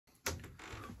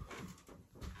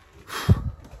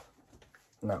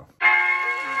No.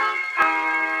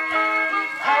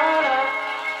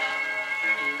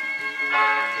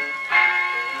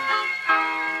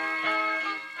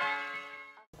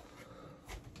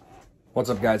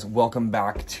 What's up, guys? Welcome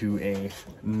back to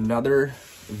another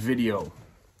video.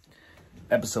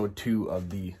 Episode 2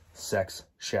 of the Sex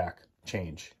Shack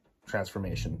change,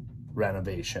 transformation,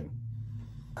 renovation.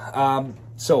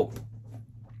 So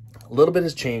a little bit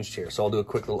has changed here. So I'll do a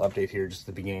quick little update here just at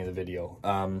the beginning of the video.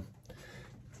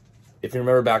 If you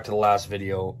remember back to the last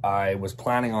video, I was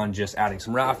planning on just adding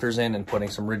some rafters in and putting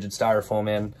some rigid styrofoam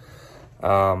in.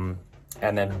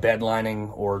 And then bed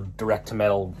lining or direct to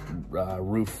metal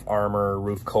roof armor,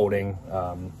 roof coating,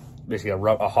 basically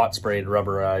a hot sprayed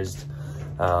rubberized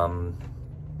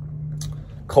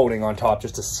coating on top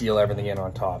just to seal everything in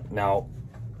on top. Now,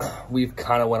 we've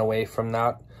kind of went away from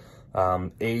that,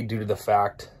 due to the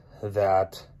fact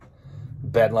that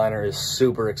bed liner is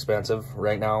super expensive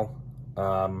right now.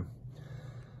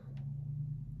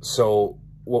 So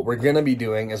what we're going to be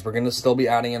doing is we're going to still be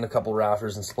adding in a couple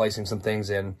rafters and splicing some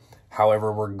things in.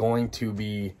 However, we're going to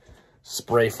be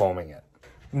spray foaming it.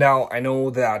 Now, I know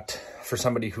that for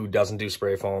somebody who doesn't do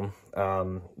spray foam,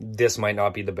 this might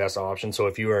not be the best option. So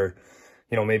if you are,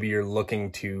 you know, maybe you're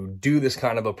looking to do this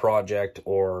kind of a project,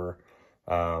 or,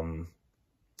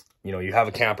 you know, you have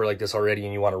a camper like this already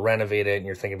and you want to renovate it and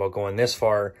you're thinking about going this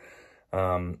far,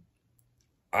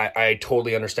 I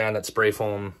totally understand that spray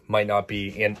foam might not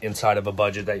be inside of a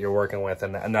budget that you're working with,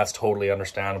 and that's totally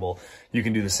understandable. You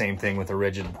can do the same thing with a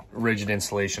rigid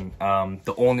installation.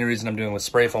 The only reason I'm doing with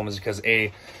spray foam is because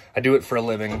A, I do it for a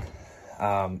living.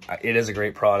 It is a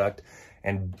great product,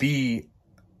 and B,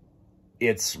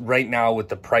 it's right now with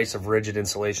the price of rigid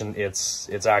insulation,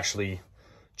 it's actually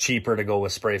cheaper to go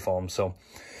with spray foam. So,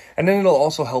 and then it'll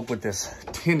also help with this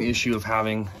tin issue of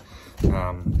having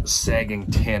sagging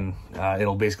tin.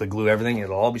 It'll basically glue everything.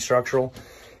 It'll all be structural.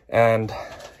 And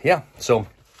yeah, so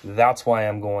that's why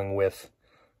I'm going with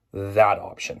that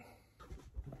option.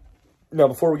 Now,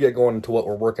 before we get going into what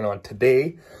we're working on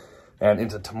today and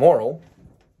into tomorrow,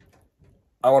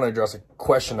 I want to address a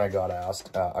question I got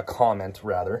asked, a comment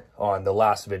rather, on the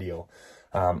last video.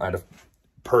 I had a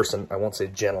person, I won't say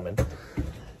gentleman,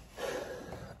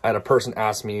 I had a person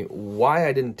ask me why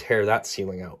I didn't tear that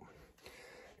ceiling out.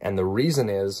 And the reason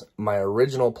is, my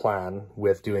original plan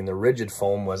with doing the rigid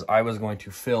foam was I was going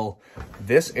to fill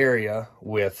this area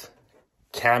with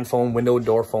can foam, window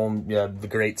door foam, the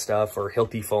great stuff, or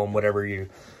Hilti foam, whatever you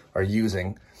are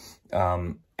using.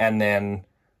 And then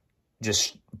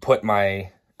just put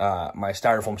my my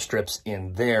styrofoam strips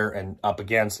in there and up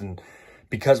against. And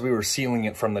because we were sealing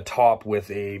it from the top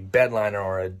with a bed liner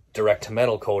or a direct to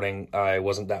metal coating, I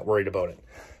wasn't that worried about it.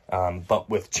 But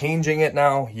with changing it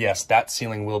now, yes, that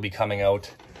ceiling will be coming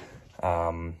out.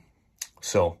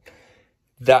 So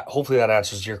that, hopefully that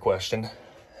answers your question.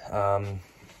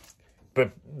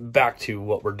 But back to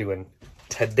what we're doing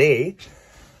today,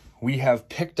 we have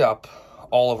picked up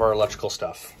all of our electrical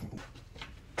stuff.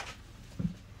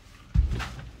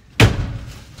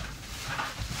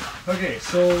 Okay,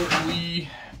 so we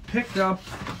picked up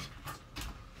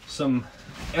some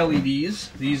LEDs.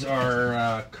 These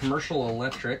are commercial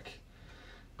electric.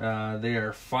 They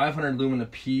are 500 lumen a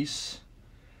piece.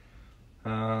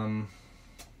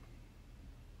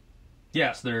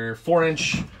 Yes, they're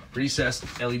 4-inch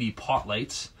recessed LED pot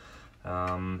lights.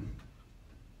 This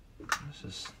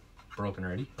is broken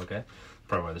already. Okay,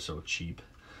 probably why they're so cheap.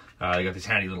 They got these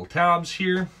handy little tabs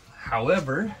here.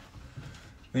 However,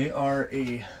 they are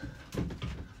a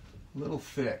little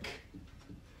thick.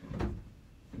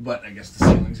 But I guess the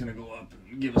ceiling's gonna go up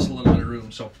and give us a little bit of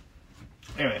room. So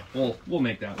anyway, we'll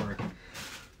make that work.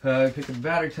 Pick up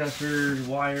battery testers,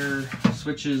 wire,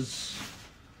 switches,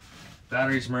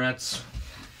 batteries, Moretz.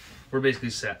 We're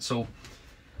basically set. So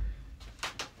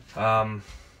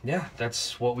yeah,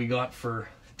 that's what we got for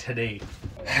today.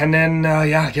 And then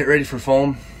yeah, get ready for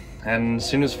foam. And as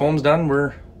soon as foam's done,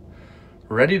 we're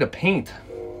ready to paint.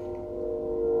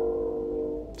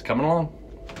 It's coming along.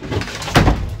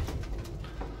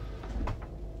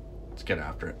 Let's get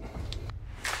after it.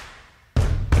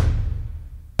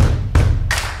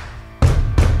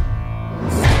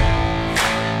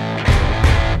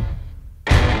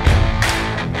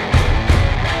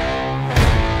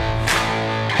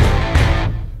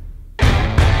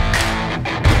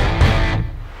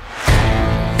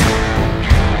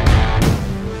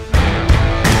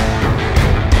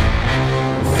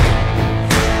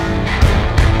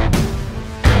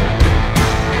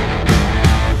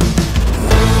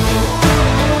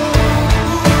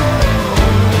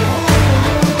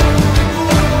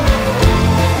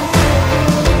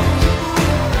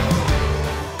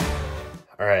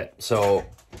 So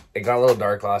it got a little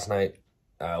dark last night.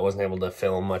 I wasn't able to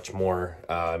film much more.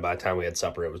 By the time we had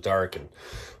supper, it was dark, and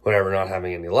whatever, not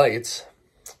having any lights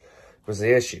was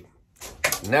the issue.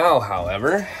 Now,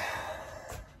 however,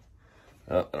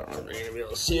 I don't know if you're going to be able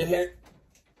to see it here.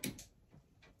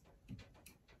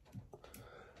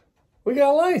 We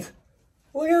got light.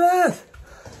 Look at that.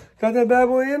 Got that bad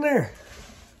boy in there.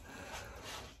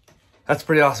 That's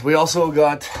pretty awesome. We also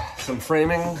got some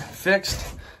framing fixed.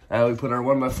 We put our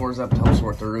 1x4s up to help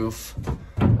support the roof.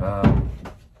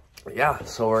 Yeah,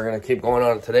 so we're going to keep going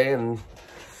on it today and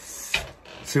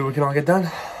see what we can all get done.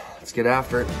 Let's get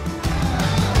after it.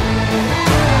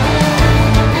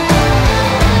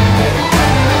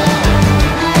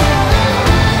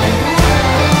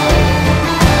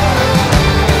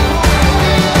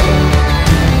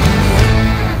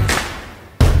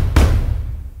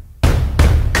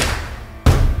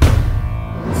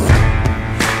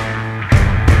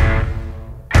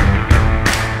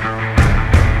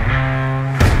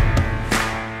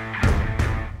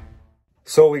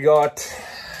 So we got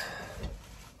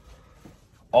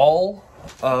all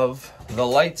of the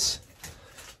lights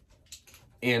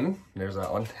in. There's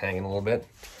that one hanging a little bit.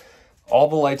 All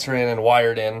the lights are in and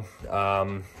wired in.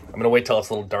 I'm gonna wait till it's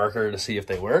a little darker to see if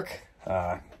they work.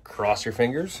 Cross your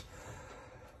fingers.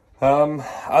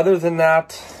 Other than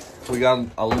that, we got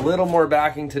a little more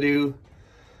backing to do,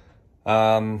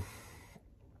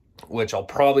 which I'll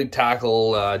probably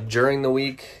tackle during the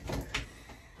week.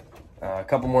 A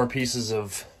couple more pieces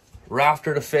of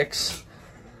rafter to fix,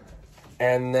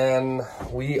 and then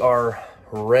we are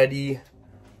ready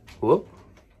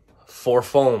for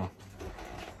foam.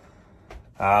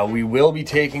 We will be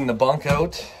taking the bunk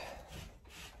out,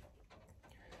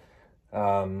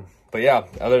 but yeah,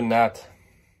 other than that,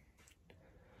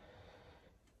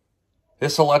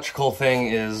 this electrical thing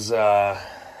is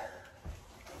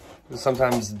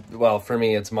sometimes, well, for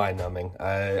me it's mind-numbing.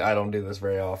 I don't do this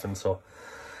very often, so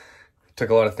took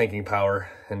a lot of thinking power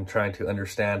and trying to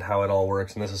understand how it all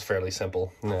works, and this is fairly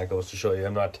simple. And that goes to show you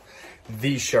I'm not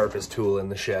the sharpest tool in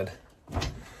the shed.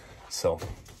 So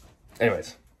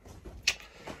anyways,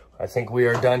 I think we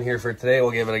are done here for today.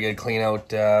 We'll give it a good clean out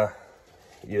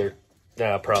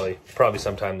probably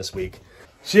sometime this week.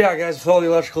 So yeah, guys, with all the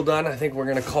electrical done, I think we're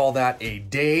gonna call that a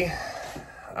day.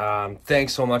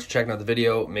 Thanks so much for checking out the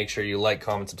video. Make sure you like,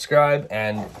 comment, subscribe,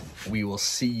 and we will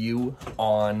see you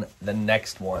on the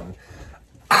next one.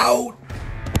 Out!